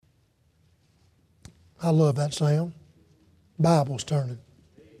I love that sound. Bible's turning.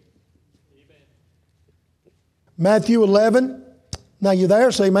 Matthew 11. Now you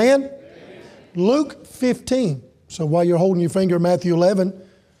there? Say amen. Amen. Luke 15. So while you're holding your finger at Matthew 11,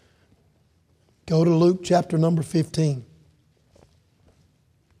 go to Luke chapter number 15.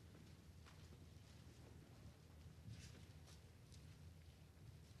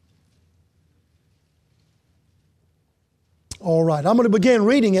 All right, I'm going to begin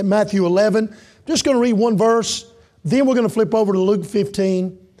reading at Matthew 11. Just going to read one verse, then we're going to flip over to Luke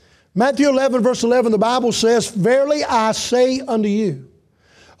 15. Matthew 11, verse 11, the Bible says, "Verily I say unto you,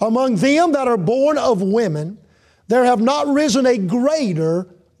 among them that are born of women, there have not risen a greater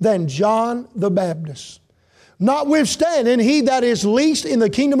than John the Baptist. Notwithstanding, he that is least in the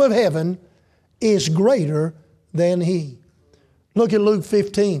kingdom of heaven is greater than he." Look at Luke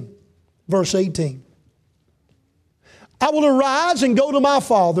 15, verse 18. "I will arise and go to my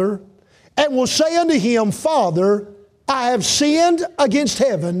father, and will say unto him, Father, I have sinned against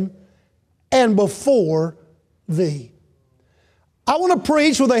heaven and before thee." I want to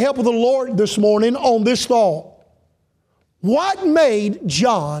preach with the help of the Lord this morning on this thought. What made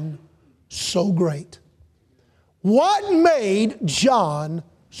John so great? What made John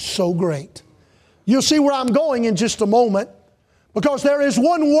so great? You'll see where I'm going in just a moment, because there is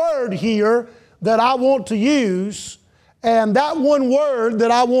one word here that I want to use, and that one word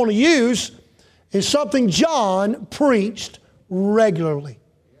that I want to use is something John preached regularly.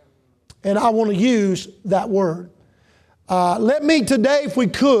 And I want to use that word. Let me today, if we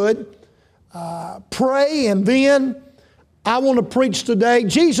could, pray, and then I want to preach today.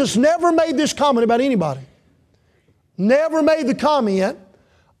 Jesus never made this comment about anybody. Never made the comment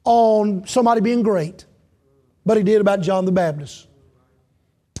on somebody being great. But he did about John the Baptist.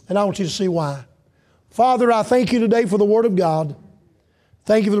 And I want you to see why. Father, I thank you today for the Word of God.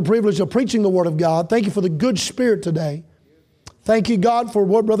 Thank you for the privilege of preaching the Word of God. Thank you for the good spirit today. Thank you, God, for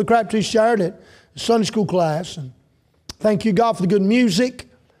what Brother Crabtree shared at Sunday school class. And thank you, God, for the good music.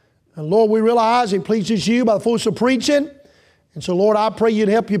 And Lord, we realize it pleases you by the force of preaching. And so, Lord, I pray you'd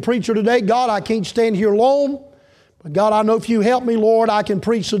help your preacher today. God, I can't stand here alone. But God, I know if you help me, Lord, I can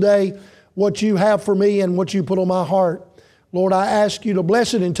preach today what you have for me and what you put on my heart. Lord, I ask you to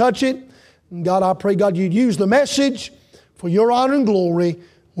bless it and touch it. And God, I pray, God, you'd use the message for your honor and glory.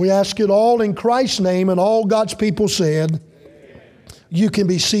 We ask it all in Christ's name, and all God's people said, amen. You can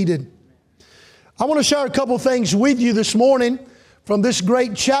be seated. I want to share a couple things with you this morning from this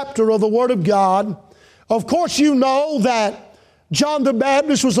great chapter of the Word of God. Of course, you know that John the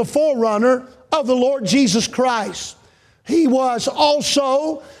Baptist was a forerunner of the Lord Jesus Christ. He was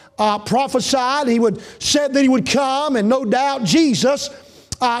also prophesied. Said that he would come, and no doubt Jesus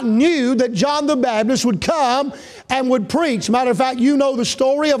knew that John the Baptist would come and would preach. Matter of fact, you know the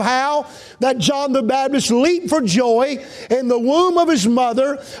story of how that John the Baptist leaped for joy in the womb of his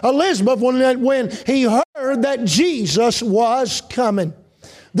mother, Elizabeth, when he heard that Jesus was coming.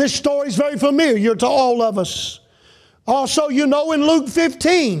 This story is very familiar to all of us. Also, you know, in Luke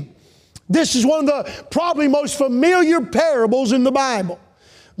 15, this is one of the probably most familiar parables in the Bible.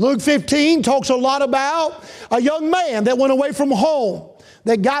 Luke 15 talks a lot about a young man that went away from home,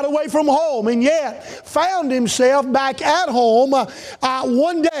 that got away from home, and yet found himself back at home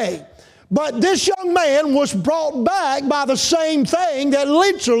one day. But this young man was brought back by the same thing that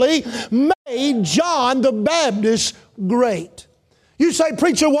literally made John the Baptist great. You say,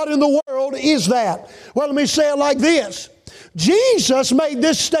 preacher, what in the world is that? Well, let me say it like this. Jesus made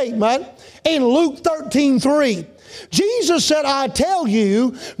this statement in Luke 13:3. Jesus said, I tell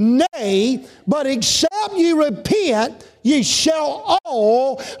you, nay, but except ye repent, ye shall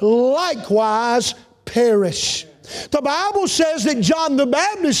all likewise perish. The Bible says that John the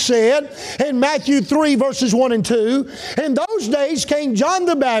Baptist said in Matthew 3 verses 1 and 2, in those days came John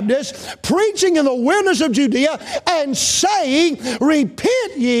the Baptist preaching in the wilderness of Judea and saying,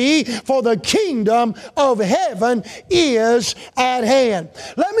 repent ye, for the kingdom of heaven is at hand.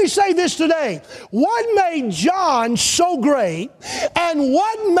 Let me say this today. What made John so great and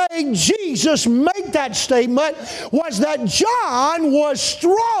what made Jesus make that statement was that John was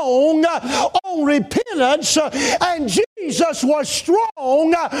strong on repentance and Jesus was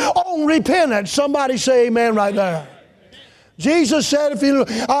strong on repentance. Somebody say amen right there. Jesus said, if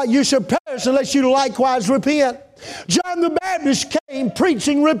you should perish unless you likewise repent. John the Baptist came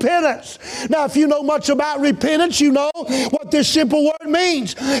preaching repentance. Now, if you know much about repentance, you know what this simple word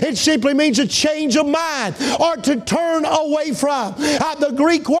means. It simply means a change of mind or to turn away from. The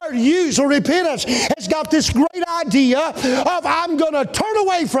Greek word used for repentance has got this great idea of I'm going to turn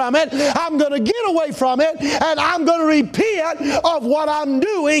away from it, I'm going to get away from it, and I'm going to repent of what I'm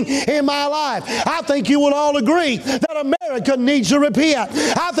doing in my life. I think you would all agree that America needs to repent.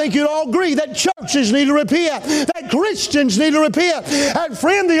 I think you'd all agree that churches need to repent, that Christians need to repent. And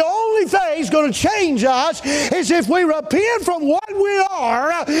friend, the only thing that's going to change us is if we repent from what we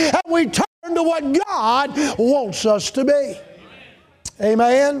are and we turn to what God wants us to be.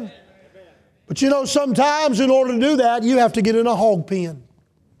 Amen? But you know, sometimes in order to do that, you have to get in a hog pen.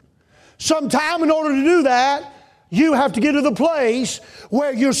 Sometime in order to do that, you have to get to the place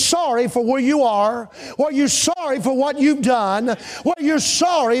where you're sorry for where you are, where you're sorry for what you've done, where you're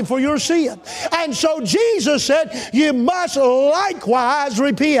sorry for your sin. And so Jesus said, you must likewise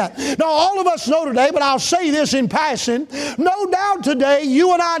repent. Now, all of us know today, but I'll say this in passing, no doubt today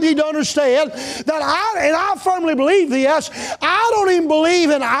you and I need to understand that I firmly believe this, I don't even believe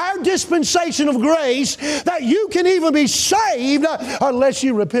in our dispensation of grace that you can even be saved unless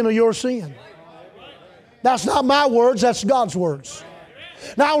you repent of your sin. That's not my words, that's God's words.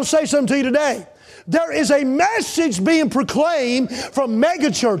 Now I want to say something to you today. There is a message being proclaimed from mega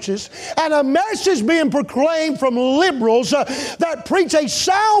churches and a message being proclaimed from liberals that preach a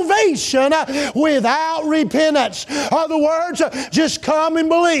salvation without repentance. In other words, just come and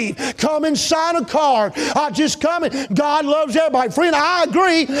believe. Come and sign a card. Just come and God loves everybody. Friend, I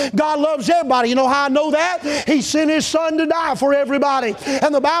agree. God loves everybody. You know how I know that? He sent His Son to die for everybody.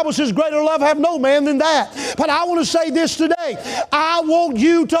 And the Bible says, greater love have no man than that. But I want to say this today. I want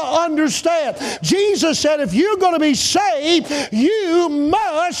you to understand. Jesus said, if you're going to be saved, you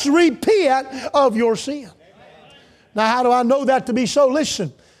must repent of your sin. Now, how do I know that to be so?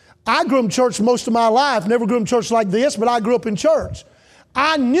 Listen, I grew up in church most of my life. Never grew up in church like this, but I grew up in church.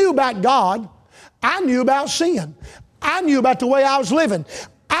 I knew about God. I knew about sin. I knew about the way I was living.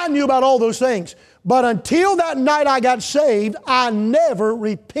 I knew about all those things. But until that night I got saved, I never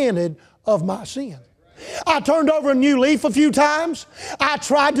repented of my sin. I turned over a new leaf a few times. I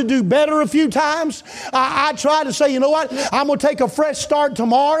tried to do better a few times. I tried to say, you know what, I'm going to take a fresh start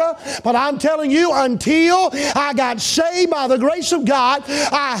tomorrow. But I'm telling you, until I got saved by the grace of God,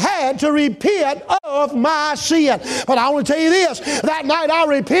 I had to repent of my sin. But I want to tell you this, that night I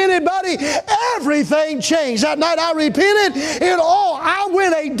repented, buddy, everything changed. That night I repented, I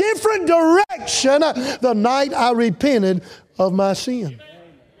went a different direction the night I repented of my sin.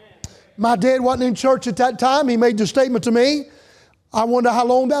 My dad wasn't in church at that time. He made the statement to me. I wonder how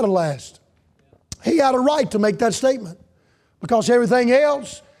long that'll last. He had a right to make that statement because everything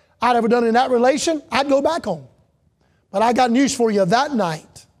else I'd ever done in that relation, I'd go back on. But I got news for you that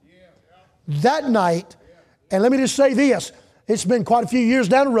night. And let me just say this. It's been quite a few years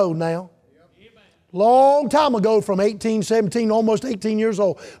down the road now. Long time ago from 18, 17, almost 18 years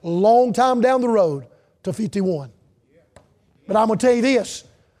old. Long time down the road to 51. But I'm going to tell you this.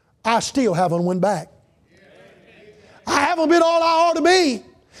 I still haven't went back. I haven't been all I ought to be.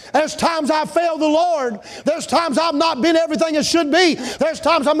 There's times I've failed the Lord. There's times I've not been everything I should be. There's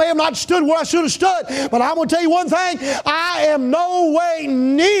times I may have not stood where I should have stood. But I'm going to tell you one thing. I am no way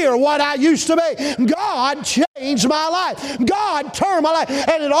near what I used to be. God changed my life. God turned my life.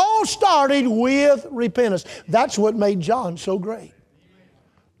 And it all started with repentance. That's what made John so great.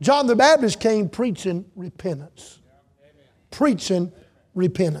 John the Baptist came preaching repentance. Preaching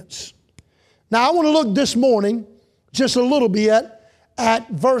repentance. Now I want to look this morning just a little bit at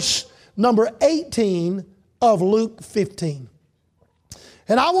verse number 18 of Luke 15.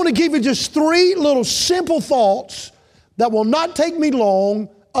 And I want to give you just three little simple thoughts that will not take me long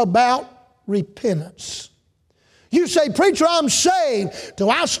about repentance. You say, preacher, I'm saved. Do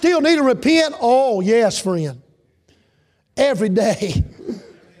I still need to repent? Oh, yes, friend. Every day.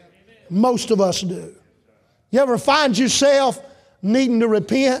 Most of us do. You ever find yourself needing to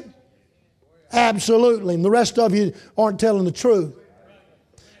repent? Absolutely. And the rest of you aren't telling the truth.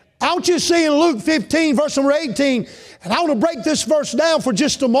 I want you to see in Luke 15, verse number 18, and I want to break this verse down for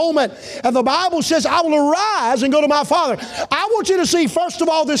just a moment. And the Bible says, I will arise and go to my Father. I want you to see, first of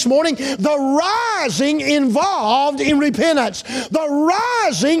all, this morning, the rising involved in repentance. The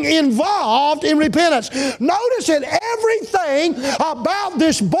rising involved in repentance. Notice that everything about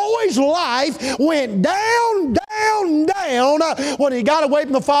this boy's life went down when he got away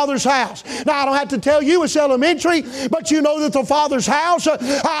from the Father's house. Now, I don't have to tell you it's elementary, but you know that the Father's house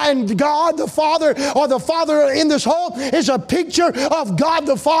and God, the Father, or the Father in this home, all is a picture of God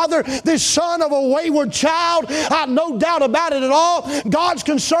the Father, this son of a wayward child. No doubt about it at all. God's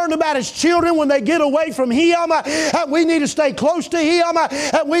concerned about His children when they get away from Him. And we need to stay close to Him.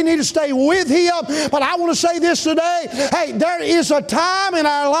 And we need to stay with Him. But I want to say this today. Hey, there is a time in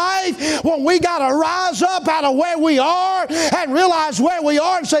our life when we got to rise up out of where we are and realize where we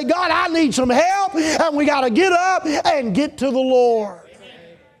are and say, God, I need some help. And we got to get up and get to the Lord.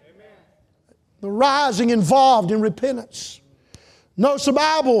 The rising involved in repentance. Notice the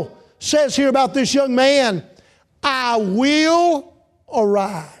Bible says here about this young man, I will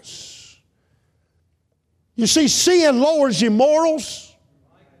arise. You see, sin lowers your morals.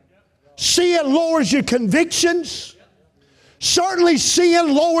 Sin lowers your convictions. Certainly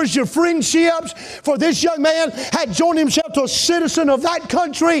sin lowers your friendships. For this young man had joined himself to a citizen of that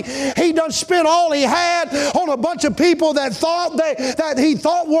country. He done spent all he had on a bunch of people that he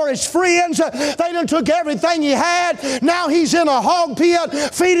thought were his friends. They done took everything he had. Now he's in a hog pit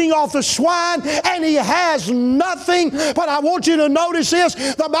feeding off the swine and he has nothing. But I want you to notice this.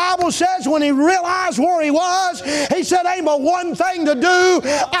 The Bible says when he realized where he was, he said, ain't but one thing to do.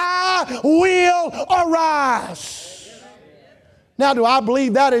 I will arise. Now, do I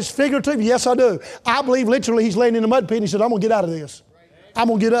believe that is figurative? Yes, I do. I believe literally he's laying in the mud pit and he said, I'm going to get out of this. I'm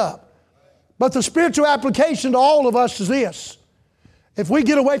going to get up. But the spiritual application to all of us is this. If we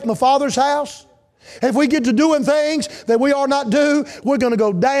get away from the Father's house, if we get to doing things that we are not do, we're going to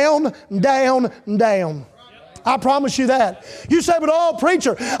go down, down, down. I promise you that. You say, but oh,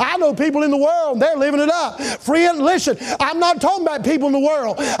 preacher, I know people in the world, they're living it up. Friend, listen, I'm not talking about people in the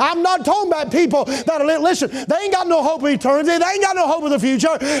world. I'm not talking about people that are, listen, they ain't got no hope of eternity. They ain't got no hope of the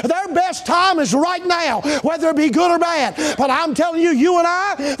future. Their best time is right now, whether it be good or bad. But I'm telling you, you and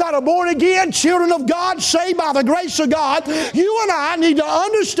I that are born again, children of God, saved by the grace of God, you and I need to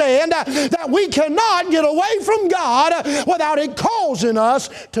understand that we cannot get away from God without it causing us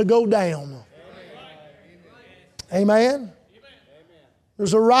to go down. Amen?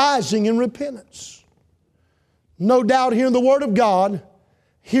 There's a rising in repentance. No doubt here in the Word of God,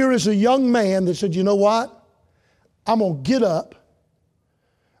 here is a young man that said, you know what? I'm going to get up.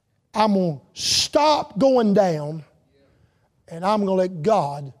 I'm going to stop going down. And I'm going to let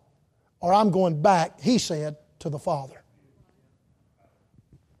God, or I'm going back, he said, to the Father.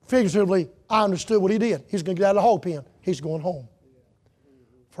 Figuratively, I understood what he did. He's going to get out of the hog pen. He's going home.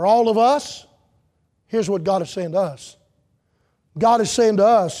 For all of us, here's what God is saying to us. God is saying to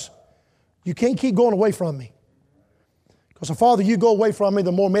us, you can't keep going away from me. Because the farther you go away from me,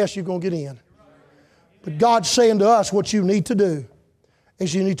 the more mess you're going to get in. But God's saying to us, what you need to do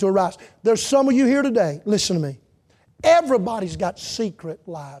is you need to arise. There's some of you here today, listen to me. Everybody's got secret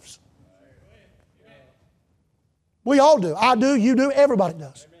lives. We all do. I do, you do, everybody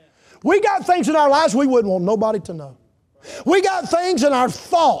does. We got things in our lives we wouldn't want nobody to know. We got things in our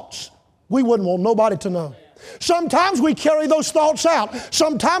thoughts we wouldn't want nobody to know. Sometimes we carry those thoughts out.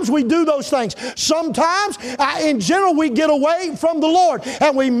 Sometimes we do those things. Sometimes, in general, we get away from the Lord.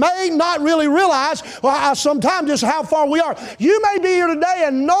 And we may not really realize sometimes just how far we are. You may be here today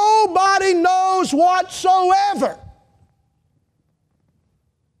and nobody knows whatsoever.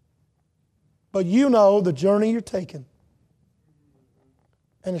 But you know the journey you're taking.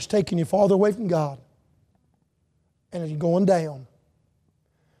 And it's taking you farther away from God. And you're going down.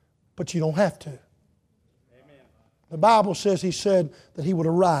 But you don't have to. Amen. The Bible says he said that he would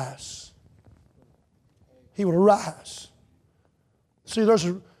arise. He would arise. See,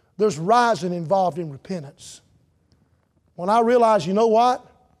 there's rising involved in repentance. When I realize, you know what?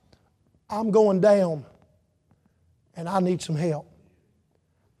 I'm going down and I need some help.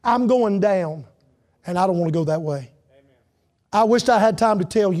 I'm going down and I don't want to go that way. Amen. I wished I had time to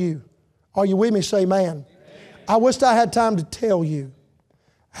tell you. Are you with me? Say amen. Amen. I wished I had time to tell you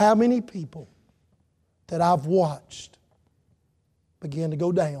how many people that I've watched begin to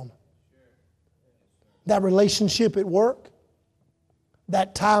go down. That relationship at work,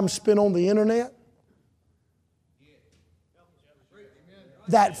 that time spent on the internet,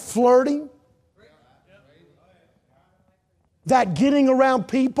 that flirting, that getting around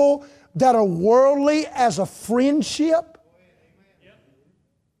people that are worldly as a friendship,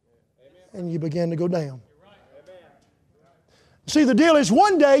 and you begin to go down. See, the deal is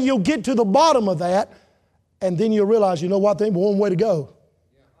one day you'll get to the bottom of that and then you'll realize, you know what, there's one way to go.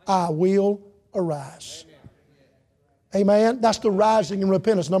 I will arise. Amen? That's the rising in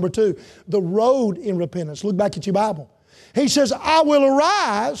repentance. Number two, the road in repentance. Look back at your Bible. He says, I will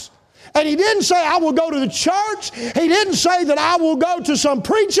arise. And he didn't say, I will go to the church. He didn't say that I will go to some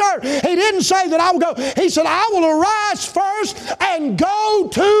preacher. He didn't say that I will go. He said, I will arise first and go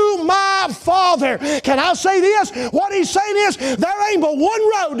to my my Father. Can I say this? What He's saying is, there ain't but one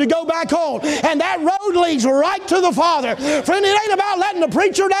road to go back on, and that road leads right to the Father. Friend, it ain't about letting the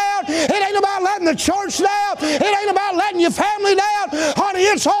preacher down. It ain't about letting the church down. It ain't about letting your family down. Honey,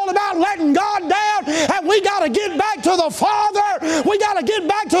 it's all about letting God down, and we got to get back to the Father. We got to get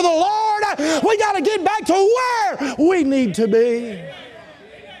back to the Lord. We got to get back to where we need to be.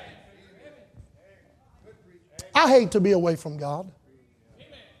 I hate to be away from God.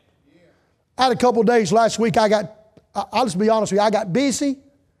 I had a couple of days last week. I'll just be honest with you, I got busy,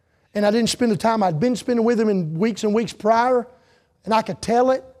 and I didn't spend the time I'd been spending with Him in weeks and weeks prior, and I could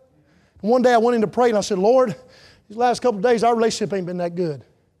tell it. And one day I went in to pray, and I said, Lord, these last couple of days, our relationship ain't been that good.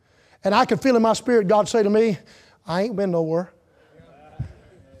 And I could feel in my spirit God say to me, I ain't been nowhere.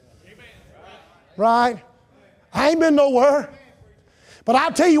 Right? I ain't been nowhere. But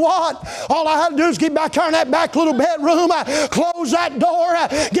I'll tell you what, all I had to do is get back here in that back little bedroom, close that door,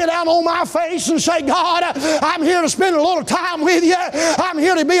 get out on my face and say, God, I'm here to spend a little time with you. I'm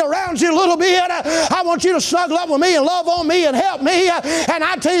here to be around you a little bit. I want you to snuggle up with me and love on me and help me. And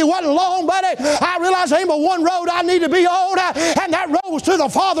I tell you, it wasn't long, buddy. I realized there ain't but one road I need to be on, and that road was to the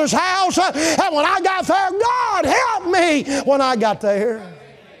Father's house. And when I got there, God help me when I got there.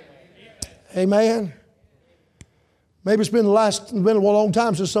 Amen. Maybe it's been a long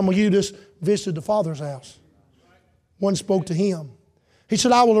time since some of you just visited the Father's house. One spoke to Him. He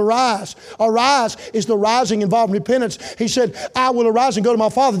said, I will arise. Arise is the rising involved in repentance. He said, I will arise and go to my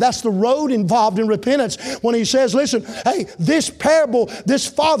Father. That's the road involved in repentance. When He says, listen, hey, this parable, this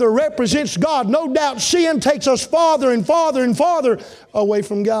Father represents God. No doubt sin takes us farther and farther and farther away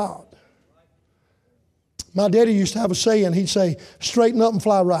from God. My daddy used to have a saying. He'd say, straighten up and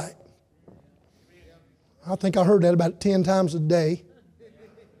fly right. I think I heard that about 10 times a day.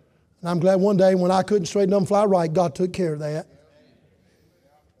 And I'm glad one day when I couldn't straighten up and fly right, God took care of that.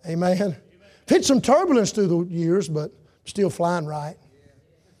 Amen. Hit some turbulence through the years, but still flying right.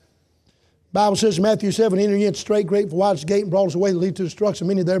 Bible says in Matthew 7, enter ye into straight, great, wide is the gate, and broad is the way that lead to destruction.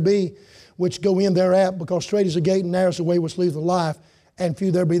 Many there be which go in thereat, because straight is the gate, and narrow is the way which leads to life, and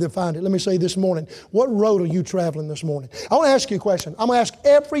few there be that find it. Let me say this morning, what road are you traveling this morning? I want to ask you a question. I'm going to ask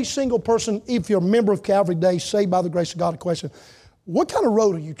every single person, if you're a member of Calvary Day, saved by the grace of God, a question. What kind of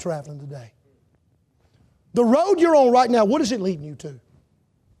road are you traveling today? The road you're on right now, what is it leading you to?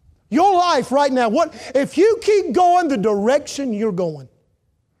 Your life right now, if you keep going the direction you're going.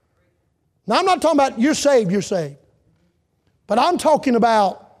 Now, I'm not talking about you're saved. But I'm talking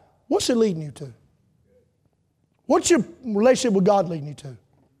about what's it leading you to? What's your relationship with God leading you to?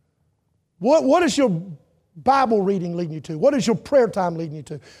 What is your Bible reading leading you to? What is your prayer time leading you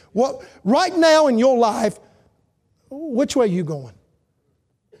to? Right now in your life, which way are you going?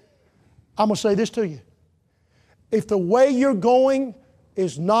 I'm going to say this to you. If the way you're going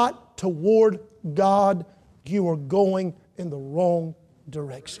is not toward God, you are going in the wrong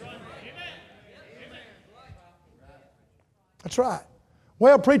direction. That's right.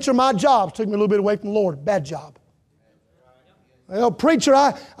 Well, preacher, my job took me a little bit away from the Lord. Bad job. Well, preacher,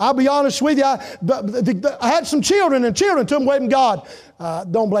 I'll be honest with you. I had some children, and children took them away from God.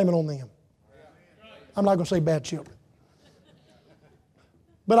 Don't blame it on them. I'm not going to say bad children.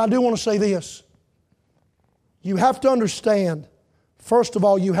 But I do want to say this. You have to understand, first of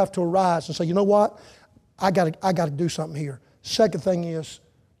all, you have to arise and say, you know what? I got to do something here. Second thing is,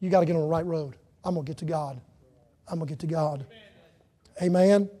 you got to get on the right road. I'm going to get to God. I'm going to get to God.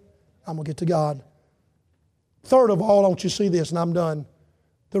 Amen? I'm going to get to God. Third of all, I want you to see this, and I'm done.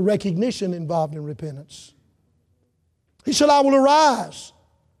 The recognition involved in repentance. He said, I will arise.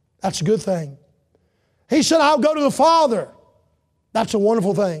 That's a good thing. He said, I'll go to the Father. That's a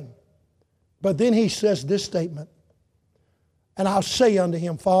wonderful thing. But then he says this statement, and I'll say unto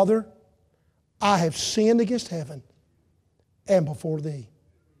him, Father, I have sinned against heaven and before thee.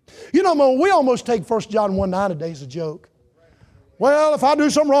 You know, we almost take 1 John 1:9 today as a joke. Well, if I do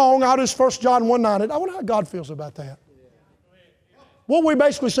something wrong, I'll just 1 John 1:9 it. I wonder how God feels about that. What we're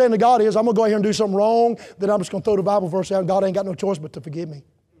basically saying to God is, I'm going to go out here and do something wrong, then I'm just going to throw the Bible verse out, and God ain't got no choice but to forgive me.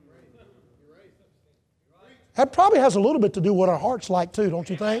 That probably has a little bit to do with what our heart's like too, don't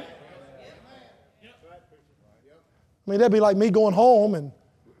you think? I mean, that'd be like me going home and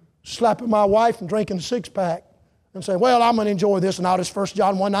slapping my wife and drinking a six-pack and saying, well, I'm going to enjoy this, and I'll just 1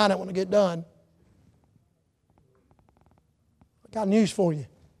 John 1:9 it when I get done. I got news for you.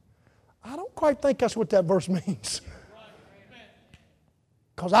 I don't quite think that's what that verse means.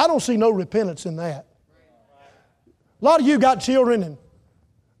 Because I don't see no repentance in that. A lot of you got children, and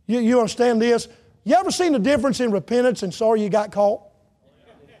you understand this. You ever seen the difference in repentance and sorry you got caught?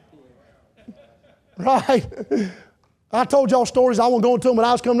 Right? I told y'all stories, I won't go into them, but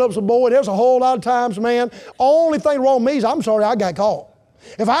I was coming up as a boy. There's a whole lot of times, man, only thing wrong with me is I'm sorry I got caught.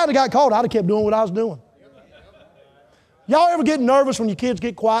 If I had got caught, I'd have kept doing what I was doing. Y'all ever get nervous when your kids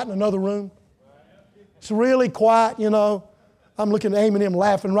get quiet in another room? It's really quiet, you know. I'm looking at Amy and him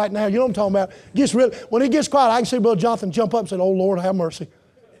laughing right now. You know what I'm talking about? When it gets quiet, I can see Brother Jonathan jump up and say, oh, Lord, have mercy.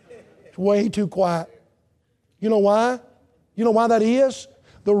 It's way too quiet. You know why? You know why that is?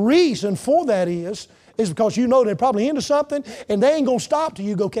 The reason for that is because you know they're probably into something and they ain't going to stop till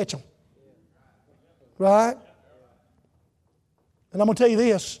you go catch them. Right? And I'm going to tell you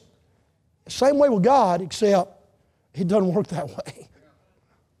this. Same way with God, except it doesn't work that way.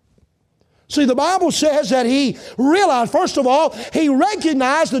 See, the Bible says that he realized, first of all, he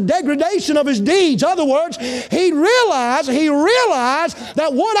recognized the degradation of his deeds. In other words, he realized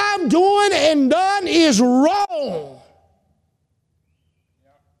that what I'm doing and done is wrong.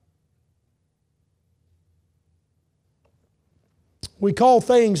 We call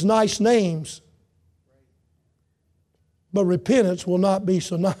things nice names, but repentance will not be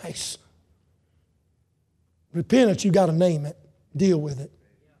so nice. Repentance, you got to name it, deal with it.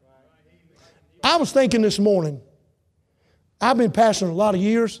 I was thinking this morning, I've been pastoring a lot of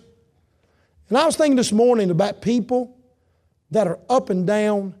years, and I was thinking this morning about people that are up and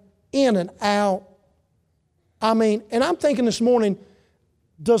down, in and out. And I'm thinking this morning,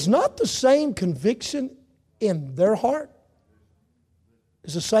 does not the same conviction in their heart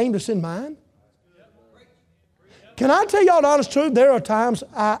is the same that's in mine? Can I tell y'all the honest truth? There are times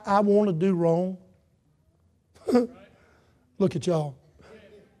I want to do wrong. Look at y'all.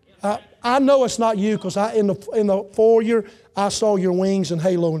 I know it's not you because in the foyer, I saw your wings and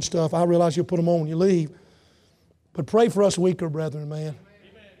halo and stuff. I realize you'll put them on when you leave. But pray for us weaker brethren, man.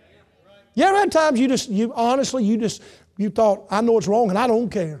 You ever had times you thought, I know it's wrong and I don't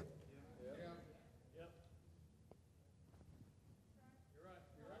care.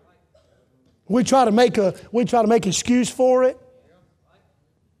 We try to make an excuse for it.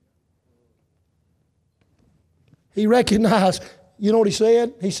 He recognized, you know what he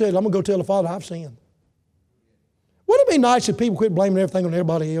said? He said, I'm going to go tell the Father I've sinned. Wouldn't it be nice if people quit blaming everything on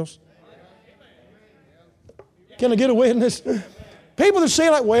everybody else? Can I get a witness? People that say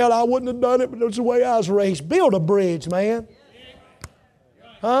like, well, I wouldn't have done it, but that's the way I was raised. Build a bridge, man.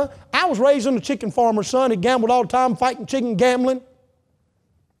 Huh? I was raised in a chicken farmer's son. He gambled all the time, fighting chicken gambling.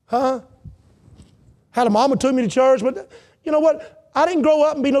 Huh? Had a mama took me to church, but you know what? I didn't grow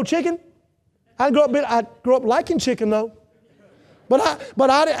up and be no chicken. I grew up liking chicken though. But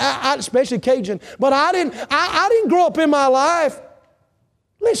I especially Cajun. But I didn't grow up in my life.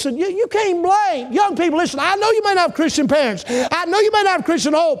 Listen, you can't blame. Young people, listen, I know you may not have Christian parents. I know you may not have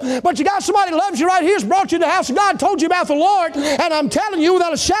Christian hope. But you got somebody that loves you right here, has brought you to the house of God, told you about the Lord. And I'm telling you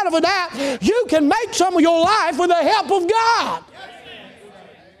without a shadow of a doubt, you can make some of your life with the help of God.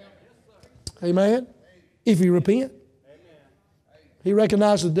 Amen. If you repent. He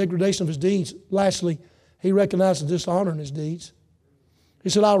recognized the degradation of his deeds. Lastly, he recognized the dishonor in his deeds. He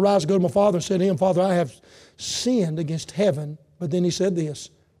said, I'll rise and go to my father and said to him, Father, I have sinned against heaven. But then he said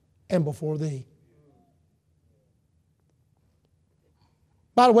this, and before thee.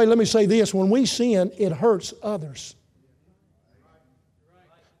 By the way, let me say this. When we sin, it hurts others.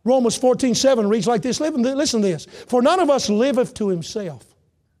 Romans 14:7 reads like this. Listen to this. For none of us liveth to himself,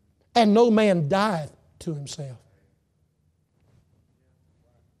 and no man dieth to himself.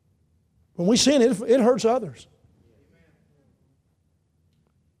 When we sin, it hurts others.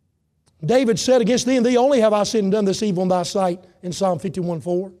 David said, against thee and thee only have I sinned and done this evil in thy sight, in Psalm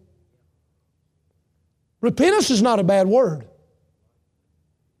 51:4. Repentance is not a bad word.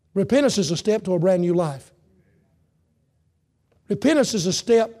 Repentance is a step to a brand new life. Repentance is a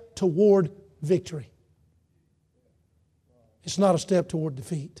step toward victory. It's not a step toward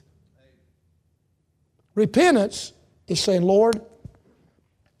defeat. Repentance is saying, Lord,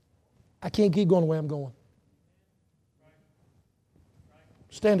 I can't keep going the way I'm going.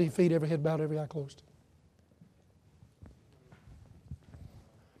 Stand to your feet, every head bowed, every eye closed.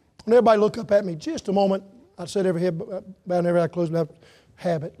 And everybody look up at me just a moment. I said every head bowed and every eye closed without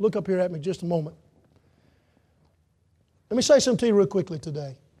habit. Look up here at me just a moment. Let me say something to you real quickly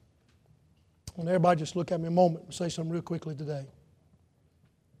today. And everybody just look at me a moment and say something real quickly today.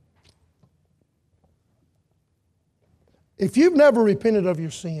 If you've never repented of your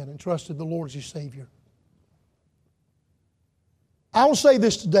sin and trusted the Lord as your Savior, I will say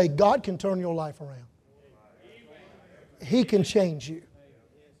this today, God can turn your life around. He can change you.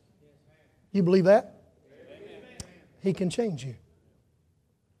 You believe that? He can change you.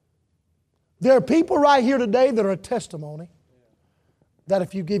 There are people right here today that are a testimony that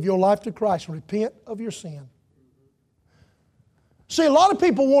if you give your life to Christ and repent of your sin See, a lot of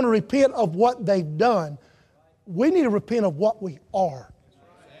people want to repent of what they've done. We need to repent of what we are.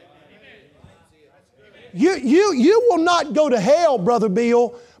 You will not go to hell, Brother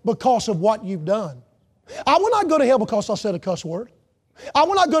Bill, because of what you've done. I will not go to hell because I said a cuss word. I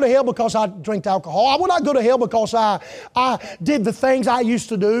will not go to hell because I drank alcohol. I will not go to hell because I did the things I used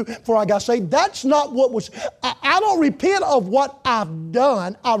to do before I got saved. That's not what was... I don't repent of what I've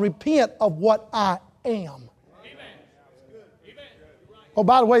done. I repent of what I am. Oh,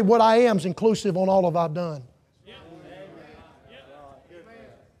 by the way, what I am is inclusive on all of I've done.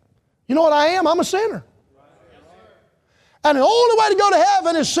 You know what I am? I'm a sinner. And the only way to go to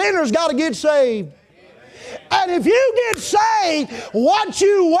heaven is sinners got to get saved. And if you get saved, what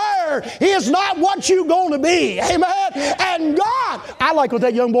you were is not what you're going to be. Amen? And God, I like what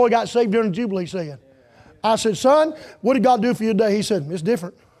that young boy got saved during the Jubilee said. I said, son, what did God do for you today? He said, it's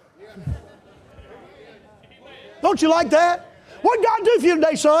different. Don't you like that? What did God do for you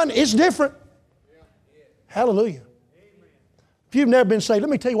today, son? It's different. Hallelujah. If you've never been saved,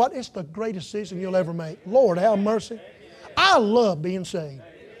 let me tell you what, it's the greatest decision you'll ever make. Lord, have mercy. I love being saved.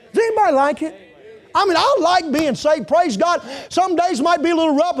 Does anybody like it? I mean, I like being saved. Praise God. Some days might be a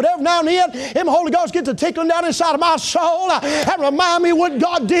little rough, but every now and then, Him Holy Ghost gets to tickling down inside of my soul and remind me what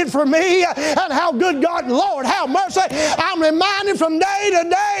God did for me and how good God, Lord, have mercy. I'm reminded from day to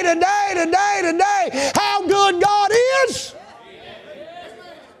day to day to day to day how good God is.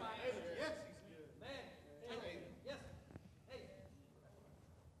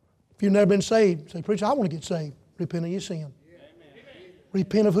 If you've never been saved, say, preacher, I want to get saved. Repent of your sin.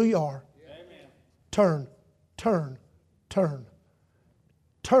 Repent of who you are. Turn to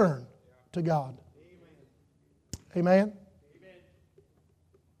God. Amen?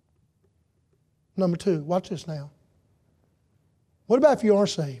 Number 2, watch this now. What about if you are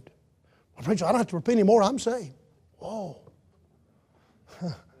saved? Well, preacher, I don't have to repent anymore. I'm saved. Whoa.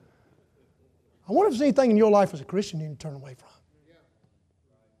 I wonder if there's anything in your life as a Christian you need to turn away from.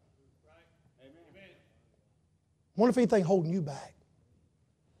 I wonder if anything holding you back.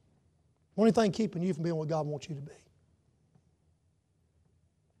 Anything keeping you from being what God wants you to be.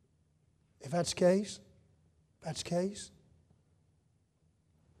 If that's the case,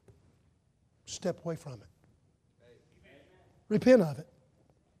 step away from it. Repent of it.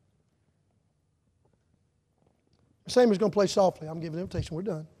 Sammy's going to play softly. I'm giving an invitation. We're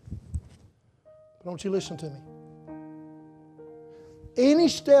done. But don't you listen to me. Any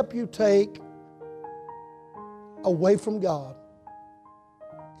step you take away from God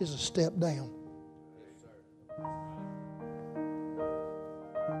is a step down.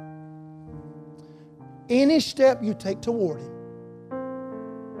 Any step you take toward Him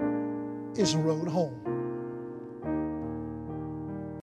is a road home.